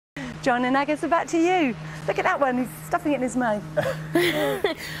John and Agus, back to you. Look at that one, he's stuffing it in his mouth.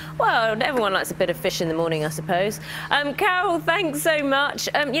 Well, everyone likes a bit of fish in the morning, I suppose. Carol, thanks so much.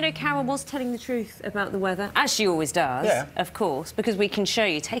 You know, Carol was telling the truth about the weather, as she always does, of course, because we can show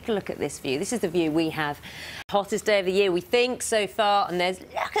you. Take a look at this view. This is the view we have. Hottest day of the year, we think, so far, and there's,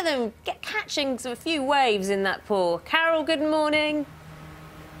 look at them, catching a few waves in that pool. Carol, good morning.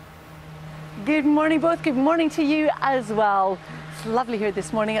 Good morning, both. Good morning to you as well. It's lovely here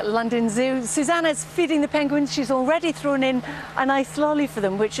this morning at London Zoo. Susanna's feeding the penguins. She's already thrown in an ice lolly for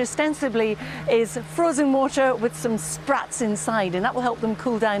them, which ostensibly is frozen water with some sprats inside, and that will help them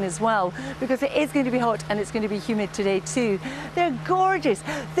cool down as well, because it is going to be hot and it's going to be humid today too. They're gorgeous.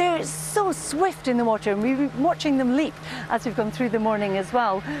 They're so swift in the water, and we've been watching them leap as we've gone through the morning as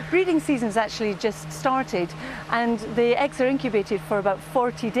well. Breeding season's actually just started, and the eggs are incubated for about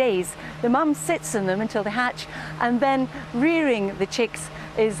 40 days. The mum sits in them until they hatch, and then rearing the chicks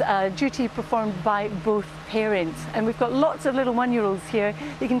is a duty performed by both parents. And we've got lots of little one-year-olds here.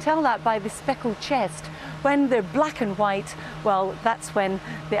 You can tell that by the speckled chest. When they're black and white, well, that's when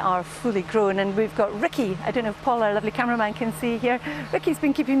they are fully grown. And we've got Ricky. I don't know if Paul, our lovely cameraman, can see here. Ricky's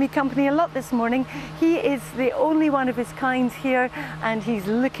been keeping me company a lot this morning. He is the only one of his kind here, and he's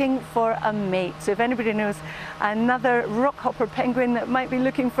looking for a mate. So if anybody knows another rockhopper penguin that might be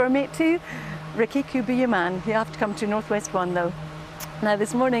looking for a mate too, Ricky could be your man. You have to come to Northwest 1 though. Now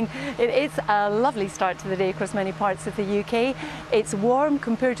this morning it is a lovely start to the day across many parts of the UK. It's warm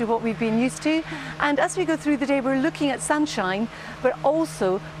compared to what we've been used to, and as we go through the day we're looking at sunshine, but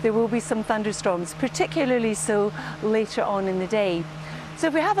also there will be some thunderstorms, particularly so later on in the day. So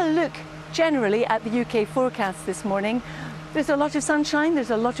if we have a look generally at the UK forecast this morning, there's a lot of sunshine,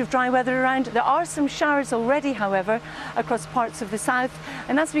 there's a lot of dry weather around. There are some showers already, however, across parts of the south.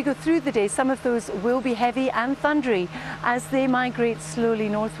 And as we go through the day, some of those will be heavy and thundery as they migrate slowly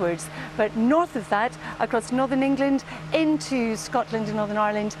northwards. But north of that, across northern England into Scotland and Northern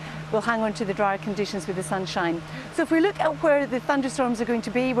Ireland, we'll hang on to the drier conditions with the sunshine. So if we look at where the thunderstorms are going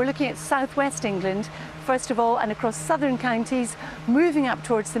to be, we're looking at southwest England, first of all, and across southern counties, moving up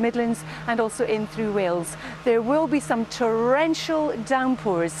towards the Midlands and also in through Wales. There will be some torrential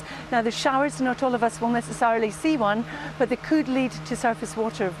downpours. Now the showers, not all of us will necessarily see one, but they could lead to surface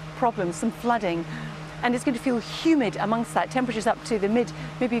water problems, some flooding. And it's going to feel humid amongst that, temperatures up to the mid,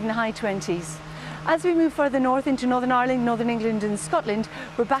 maybe even high 20s. As we move further north into Northern Ireland, Northern England and Scotland,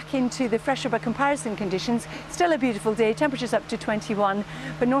 we're back into the fresher by comparison conditions. Still a beautiful day, temperatures up to 21,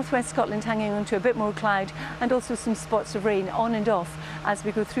 but northwest Scotland hanging on to a bit more cloud and also some spots of rain on and off as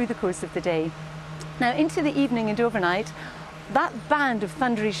we go through the course of the day. Now into the evening and overnight, that band of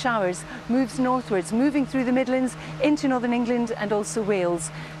thundery showers moves northwards, moving through the Midlands into Northern England and also Wales.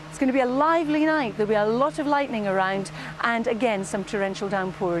 It's going to be a lively night. There'll be a lot of lightning around and again some torrential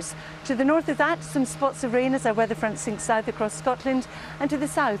downpours. To the north of that, some spots of rain as our weather front sinks south across Scotland, and to the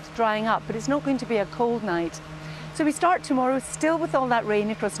south drying up, but it's not going to be a cold night. So we start tomorrow still with all that rain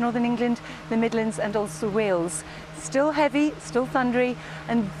across Northern England, the Midlands and also Wales. Still heavy, still thundery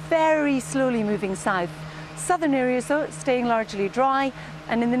and very slowly moving south. Southern areas though staying largely dry,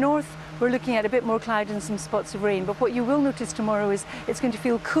 and in the north we're looking at a bit more cloud and some spots of rain. But what you will notice tomorrow is it's going to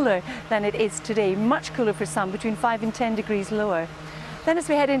feel cooler than it is today, much cooler for some, between 5 and 10 degrees lower. Then as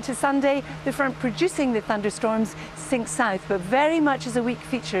we head into Sunday, the front producing the thunderstorms sinks south, but very much as a weak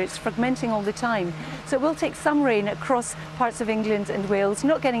feature. It's fragmenting all the time. So it will take some rain across parts of England and Wales,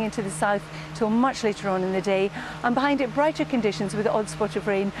 not getting into the south till much later on in the day. And behind it, brighter conditions with the odd spot of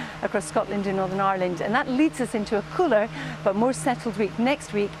rain across Scotland and Northern Ireland. And that leads us into a cooler but more settled week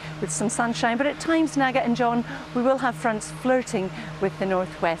next week with some sunshine. But at times, Naga and John, we will have fronts flirting with the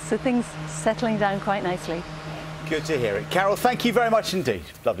northwest. So things settling down quite nicely. Good to hear it. Carol, thank you very much indeed.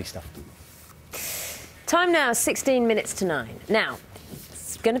 Lovely stuff. Time now, 16 minutes to 9. Now,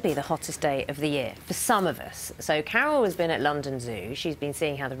 it's going to be the hottest day of the year for some of us. So Carol has been at London Zoo. She's been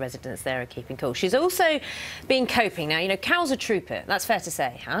seeing how the residents there are keeping cool. She's also been coping. Now, you know, Carol's a trooper. That's fair to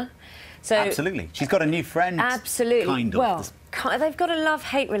say, huh? So, absolutely. She's got a new friend. Absolutely. Kind of. Well, they've got a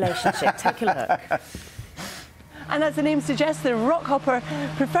love-hate relationship. Take a look. And as the name suggests, the rockhopper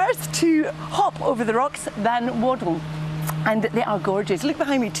prefers to hop over the rocks than waddle. And they are gorgeous. Look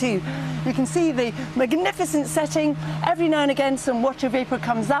behind me too. You can see the magnificent setting. Every now and again some water vapour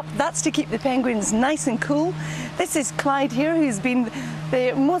comes up. That's to keep the penguins nice and cool. This is Clyde here, who's been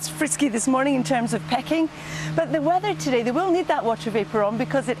the most frisky this morning in terms of pecking. But the weather today, they will need that water vapour on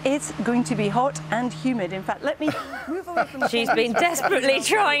because it is going to be hot and humid. In fact, let me move away from the She's been desperately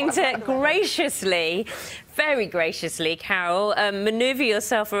trying to graciously, very graciously, Carol, manoeuvre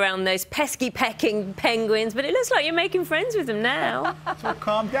yourself around those pesky pecking penguins, but it looks like you're making friends with them now. So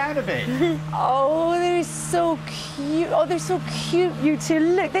calm down a bit. Oh, they're so cute. Oh, they're so cute, you two.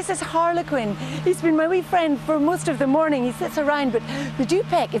 Look, this is Harlequin. He's been my wee friend for most of the morning. He sits around, but they do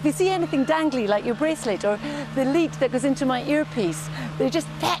peck. If they see anything dangly, like your bracelet or the lead that goes into my earpiece, they just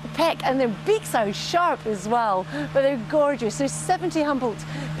peck, peck, and their beaks are sharp as well. But they're gorgeous. There's 70 Humboldt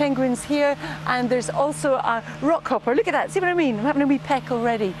penguins here, and there's also a rockhopper. Look at that. See what I mean? I'm having a wee peck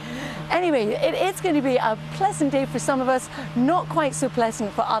already. Anyway, it is going to be a pleasant day for some of us, not quite so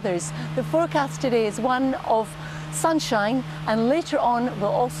pleasant for others. The forecast today is one of sunshine, and later on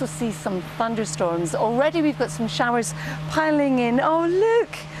we'll also see some thunderstorms. Already we've got some showers piling in. Oh, look!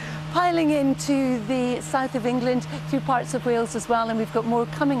 Piling into the south of England, through parts of Wales as well, and we've got more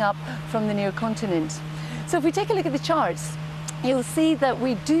coming up from the near continent. So if we take a look at the charts, you'll see that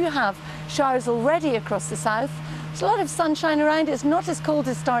we do have showers already across the south. There's a lot of sunshine around. It's not as cold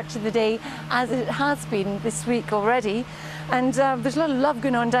a start to the day as it has been this week already. And there's a lot of love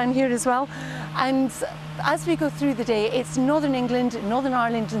going on down here as well. And as we go through the day, it's Northern England, Northern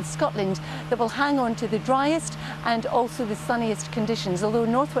Ireland and Scotland that will hang on to the driest and also the sunniest conditions, although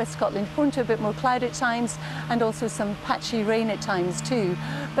northwest Scotland prone to a bit more cloud at times and also some patchy rain at times too.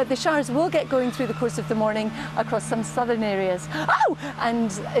 But the showers will get going through the course of the morning across some southern areas. Oh!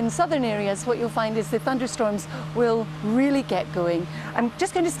 And in southern areas, what you'll find is the thunderstorms will really get going. I'm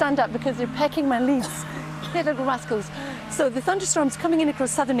just going to stand up because they're pecking my leaves. They're little rascals. So the thunderstorms coming in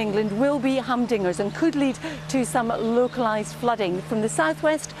across southern England will be humdingers and could lead to some localised flooding from the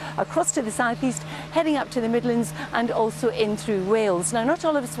southwest across to the southeast, heading up to the Midlands and also in through Wales. Now, not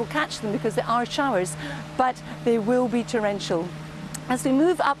all of us will catch them because they are showers, but they will be torrential. As we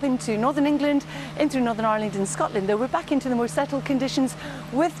move up into Northern England, into Northern Ireland and Scotland, though, we're back into the more settled conditions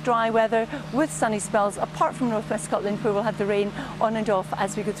with dry weather, with sunny spells, apart from northwest Scotland where we'll have the rain on and off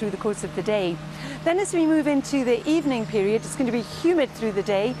as we go through the course of the day. Then as we move into the evening period, it's going to be humid through the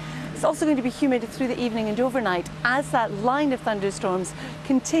day. It's also going to be humid through the evening and overnight as that line of thunderstorms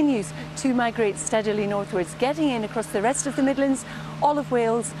continues to migrate steadily northwards, getting in across the rest of the Midlands, all of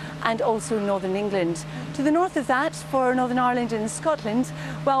Wales and also Northern England. To the north of that, for Northern Ireland and Scotland,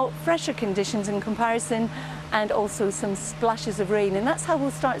 well, fresher conditions in comparison and also some splashes of rain, and that's how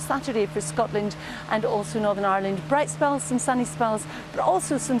we'll start Saturday for Scotland and also Northern Ireland. Bright spells, some sunny spells, but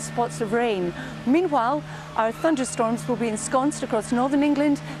also some spots of rain. Meanwhile, our thunderstorms will be ensconced across Northern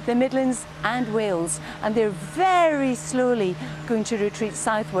England, the Midlands and Wales, and they're very slowly going to retreat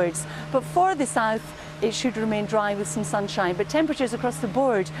southwards. But for the south, it should remain dry with some sunshine, but temperatures across the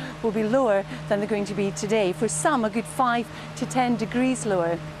board will be lower than they're going to be today. For some, a good 5 to 10 degrees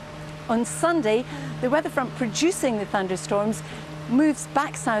lower. On Sunday, the weather front producing the thunderstorms moves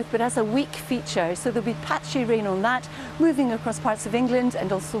back south but has a weak feature, so there'll be patchy rain on that, moving across parts of England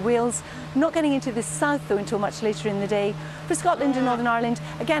and also Wales, not getting into the south though until much later in the day. For Scotland and Northern Ireland,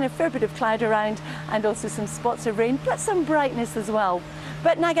 again a fair bit of cloud around and also some spots of rain, but some brightness as well.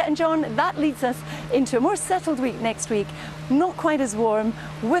 But Naga and John, that leads us into a more settled week next week, not quite as warm,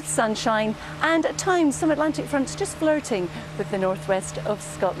 with sunshine, and at times some Atlantic fronts just flirting with the northwest of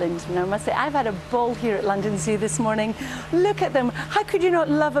Scotland. Now I must say, I've had a ball here at London Zoo this morning. Look at them. How could you not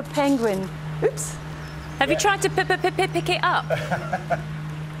love a penguin? Oops. Have you tried to pick it up?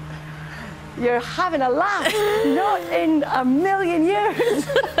 You're having a laugh. Not in a million years.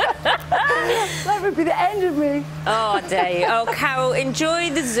 That would be the end of me. Oh, dare you. Oh, Carol,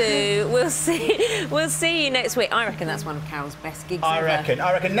 enjoy the zoo. We'll see you next week. I reckon that's one of Carol's best gigs I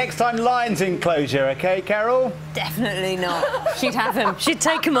reckon next time Lion's enclosure, okay, Carol? Definitely not. She'd have him. She'd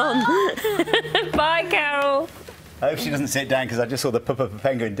take him on. Bye, Carol. I hope she doesn't sit down because I just saw the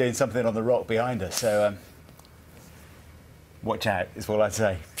penguin doing something on the rock behind her. So watch out is all I'd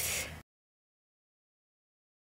say.